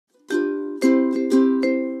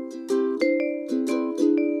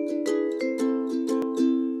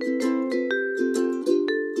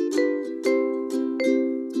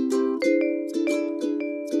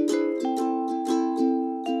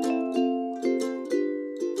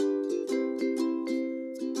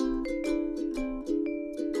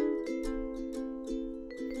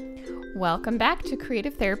Welcome back to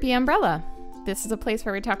Creative Therapy Umbrella. This is a place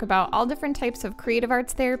where we talk about all different types of creative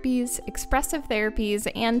arts therapies, expressive therapies,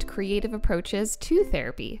 and creative approaches to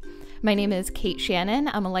therapy. My name is Kate Shannon.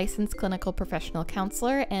 I'm a licensed clinical professional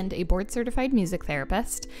counselor and a board-certified music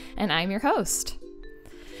therapist, and I'm your host.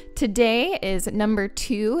 Today is number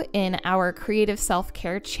 2 in our Creative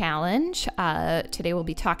Self-Care Challenge. Today we'll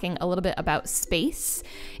be talking a little bit about space.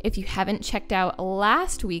 If you haven't checked out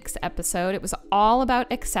last week's episode, it was all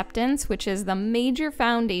about acceptance, which is the major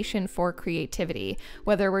foundation for creativity.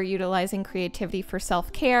 Whether we're utilizing creativity for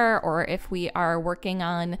self-care or if we are working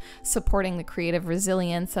on supporting the creative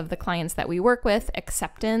resilience of the clients that we work with,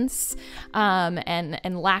 acceptance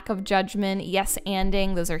and lack of judgment,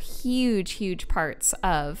 yes-anding, those are huge parts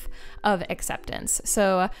of acceptance.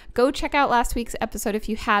 So go check out last week's episode if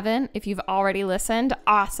you haven't. If you've already listened,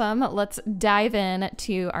 awesome. Let's dive in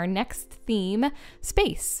to our next theme,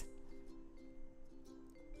 space.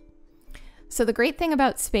 So the great thing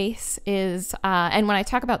about space is, and when I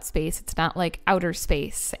talk about space, it's not like outer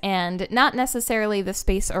space and not necessarily the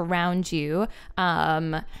space around you.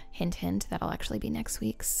 Hint, hint, that'll actually be next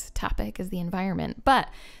week's topic is the environment. But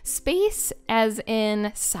space as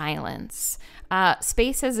in silence,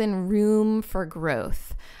 space as in room for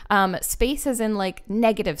growth, space as in like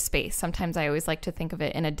negative space. Sometimes I always like to think of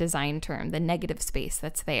it in a design term, the negative space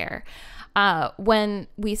that's there. When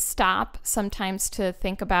we stop sometimes to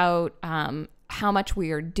think about how much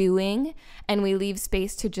we are doing and we leave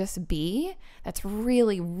space to just be, that's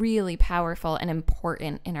really powerful and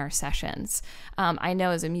important in our sessions. I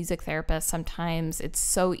know as a music therapist, sometimes it's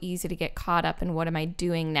so easy to get caught up in what am I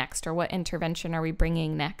doing next or what intervention are we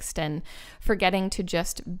bringing next, and forgetting to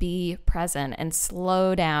just be present and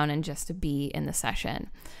slow down and just be in the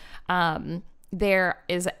session. There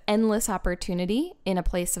is endless opportunity in a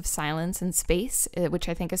place of silence and space, which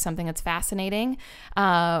I think is something that's fascinating.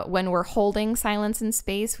 When we're holding silence and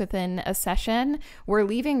space within a session, we're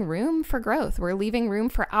leaving room for growth. We're leaving room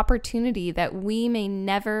for opportunity that we may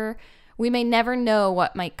never know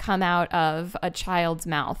what might come out of a child's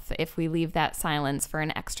mouth if we leave that silence for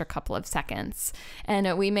an extra couple of seconds.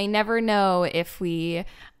 And we may never know if we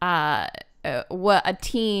what a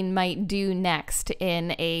teen might do next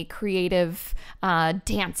in a creative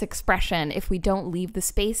dance expression if we don't leave the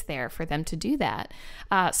space there for them to do that.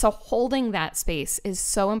 So holding that space is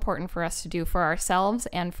so important for us to do for ourselves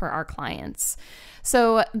and for our clients.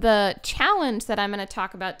 So the challenge that I'm going to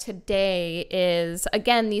talk about today is,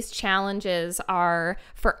 again, these challenges are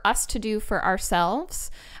for us to do for ourselves.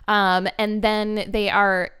 And then they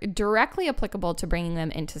are directly applicable to bringing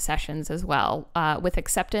them into sessions as well. With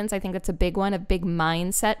acceptance, I think that's a big one, a big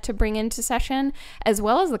mindset to bring into session, as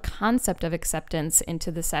well as the concept of acceptance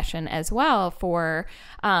into the session as well for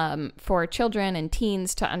children and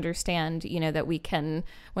teens to understand, that we can,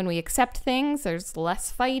 when we accept things, there's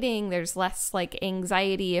less fighting, there's less like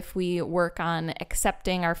anxiety if we work on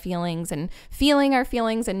accepting our feelings and feeling our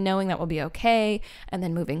feelings and knowing that we'll be okay and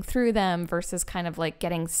then moving through them versus kind of like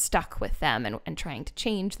getting stuck with them and trying to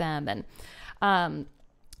change them. And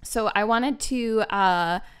so I wanted to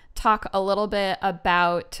talk a little bit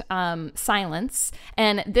about silence.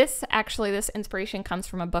 And this inspiration comes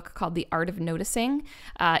from a book called The Art of Noticing.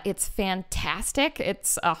 It's fantastic.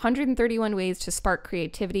 It's 131 ways to spark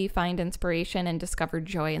creativity, find inspiration, and discover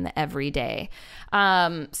joy in the everyday.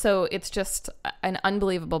 So it's just an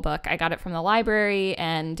unbelievable book. I got it from the library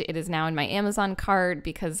and it is now in my Amazon cart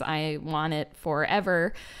because I want it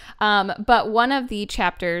forever. But one of the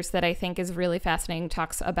chapters that I think is really fascinating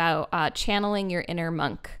talks about channeling your inner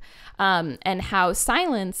monk. And how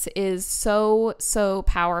silence is so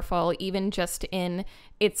powerful, even just in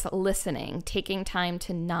its listening, taking time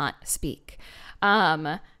to not speak.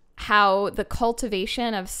 How the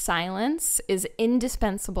cultivation of silence is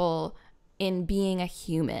indispensable in being a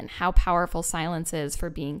human, how powerful silence is for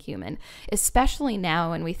being human, especially now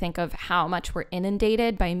when we think of how much we're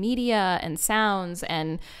inundated by media and sounds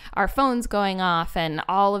and our phones going off and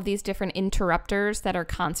all of these different interrupters that are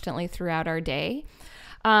constantly throughout our day.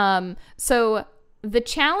 So the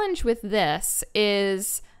challenge with this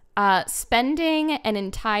is spending an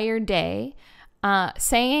entire day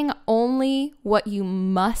saying only what you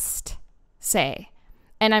must say.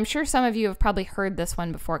 And I'm sure some of you have probably heard this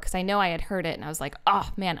one before because I know I had heard it and I was like, oh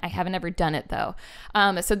man, I haven't ever done it though.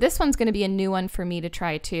 So this one's going to be a new one for me to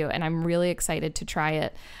try too. And I'm really excited to try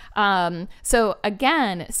it. So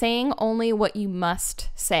again, saying only what you must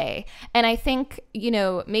say. And I think,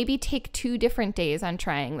 maybe take 2 different days on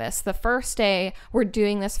trying this. The first day, we're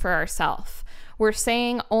doing this for ourselves. We're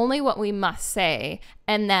saying only what we must say.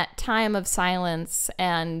 And that time of silence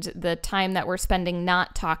and the time that we're spending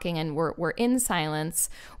not talking and we're in silence,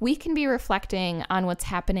 we can be reflecting on what's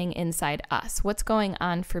happening inside us. What's going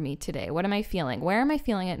on for me today? What am I feeling? Where am I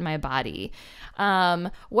feeling it in my body?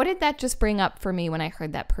 What did that just bring up for me when I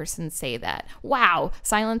heard that person say that? Wow,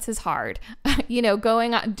 silence is hard.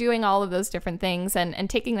 Doing all of those different things and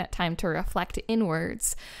taking that time to reflect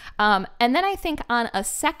inwards. And then I think on a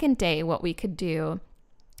second day, what we could do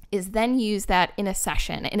is then use that in a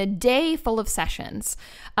session, in a day full of sessions,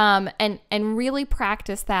 and really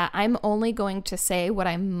practice that. I'm only going to say what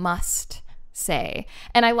I must say.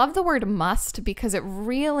 And I love the word must because it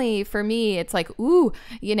really, for me, it's like, ooh,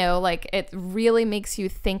 like it really makes you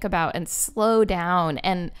think about and slow down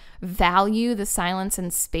and value the silence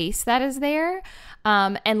and space that is there,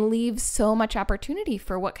 and leave so much opportunity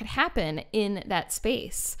for what could happen in that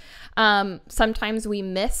space. Sometimes we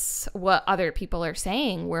miss what other people are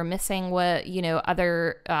saying. We're missing what,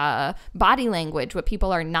 other body language, what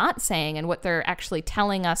people are not saying and what they're actually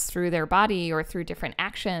telling us through their body or through different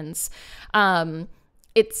actions.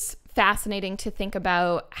 It's fascinating to think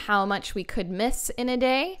about how much we could miss in a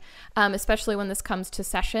day, especially when this comes to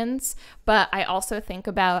sessions. But I also think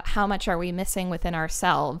about how much are we missing within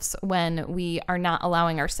ourselves when we are not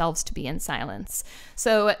allowing ourselves to be in silence.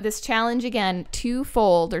 So this challenge, again,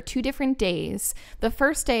 twofold or 2 different days. The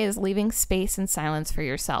first day is leaving space and silence for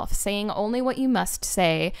yourself, saying only what you must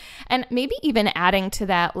say, and maybe even adding to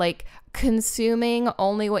that, like, consuming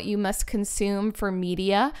only what you must consume for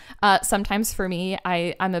media. Sometimes for me,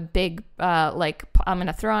 I'm a big, I'm going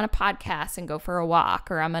to throw on a podcast and go for a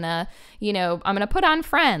walk, or I'm going to put on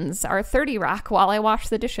Friends or 30 Rock while I wash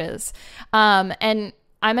the dishes. And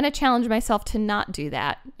I'm going to challenge myself to not do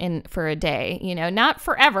that for a day, not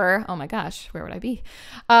forever. Oh my gosh, where would I be?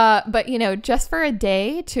 But, just for a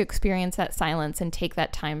day to experience that silence and take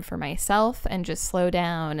that time for myself and just slow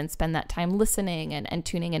down and spend that time listening and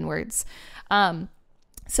tuning inwards.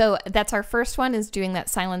 So that's our first one, is doing that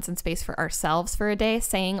silence and space for ourselves for a day,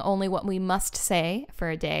 saying only what we must say for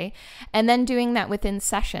a day, and then doing that within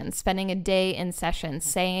sessions, spending a day in sessions,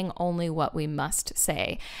 saying only what we must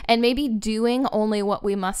say, and maybe doing only what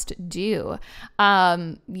we must do,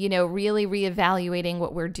 really reevaluating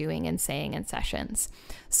what we're doing and saying in sessions.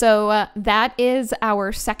 So that is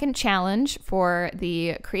our second challenge for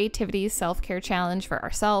the Creativity Self-Care Challenge for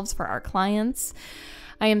ourselves, for our clients.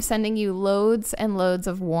 I am sending you loads and loads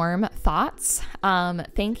of warm thoughts.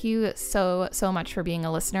 Thank you so much for being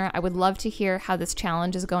a listener. I would love to hear how this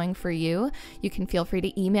challenge is going for you. You can feel free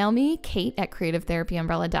to email me,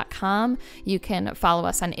 kate@creativetherapyumbrella.com. You can follow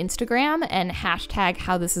us on Instagram and hashtag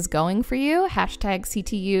how this is going for you, hashtag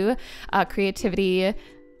CTU creativity.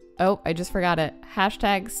 Oh, I just forgot it.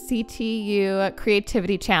 Hashtag CTU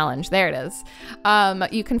Creativity Challenge. There it is.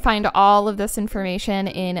 You can find all of this information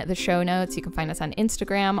in the show notes. You can find us on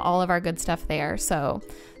Instagram, all of our good stuff there. So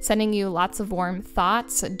sending you lots of warm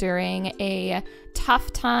thoughts during a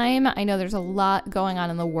tough time. I know there's a lot going on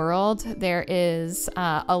in the world. There is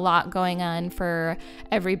a lot going on for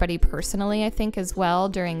everybody personally, I think, as well,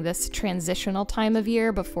 during this transitional time of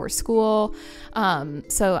year before school.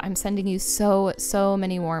 So I'm sending you so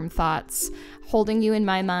many warm thoughts, holding you in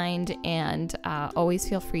my mind, and always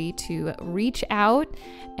feel free to reach out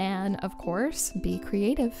and, of course, be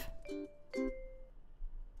creative.